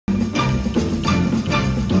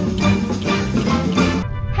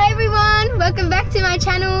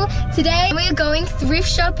Today we are going thrift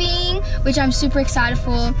shopping, which I'm super excited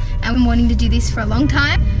for, and I've been wanting to do this for a long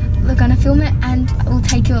time. We're gonna film it and we'll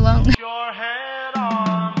take you along. Your head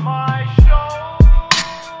on my shoulder,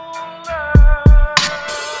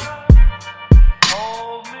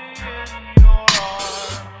 hold me in your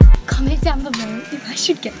arms. Comment down below if I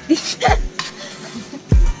should get this.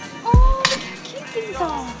 Oh, look how cute these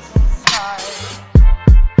are.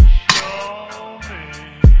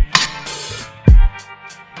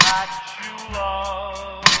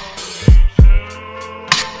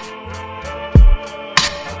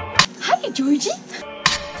 Hi, Georgie.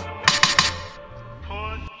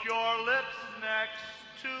 Put your lips next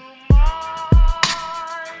to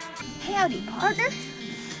mine. Howdy, partner.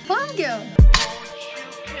 Fun girl. Won't you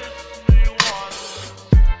kiss me once,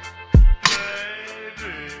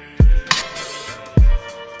 baby?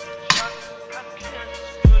 Just a kiss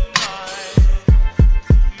goodnight,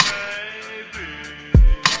 maybe.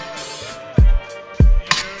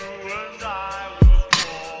 You and I will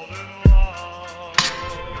fall in love.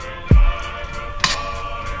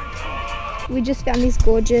 We just found this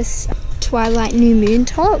gorgeous Twilight New Moon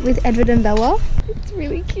top with Edward and Bella. It's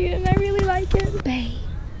really cute and I really like it. Babe.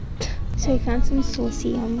 So we found some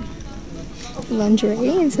saucy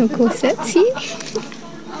lingerie and some corsets here.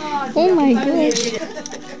 Oh my gosh.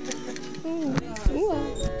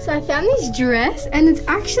 So I found this dress and it's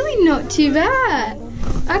actually not too bad.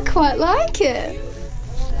 I quite like it.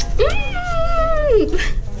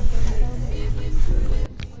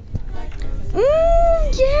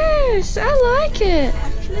 Yes, I like it. I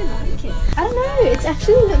actually like it. I don't know, it's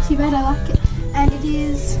actually not too bad. I like it. And it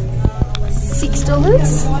is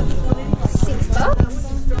 $6.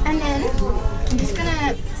 $6. And then I'm just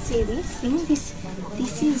gonna see this thing. This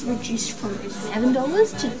is reduced from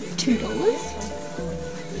 $7 to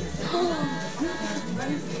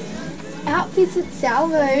 $2. Outfits at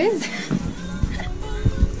Salvo's.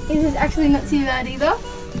 This is actually not too bad either.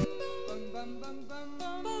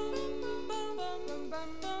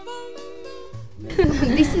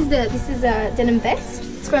 This is a denim vest.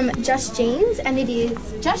 It's from Just Jeans, and it is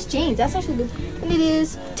Just Jeans. That's actually good, and it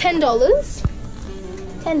is $10.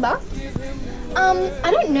 $10.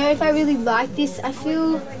 I don't know if I really like this. I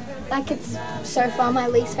feel like it's so far my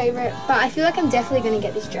least favorite, but I feel like I'm definitely gonna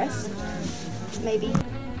get this dress. Maybe.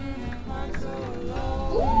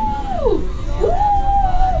 Ooh! Ooh!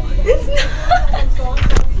 It's not.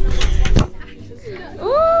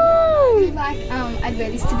 Ooh! Like I'd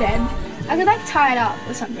wear this to bed. I could like tie it up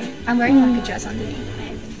or something. I'm wearing like a dress underneath.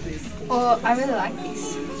 Or I really like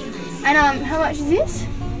this. And how much is this?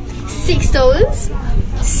 $6.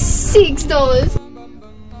 $6.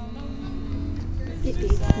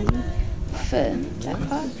 For that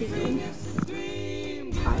part.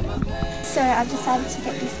 So I've decided to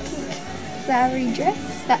get this pink flowery dress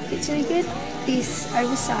that fits really good, this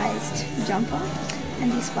oversized jumper,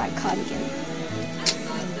 and this white cardigan.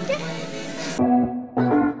 Yeah.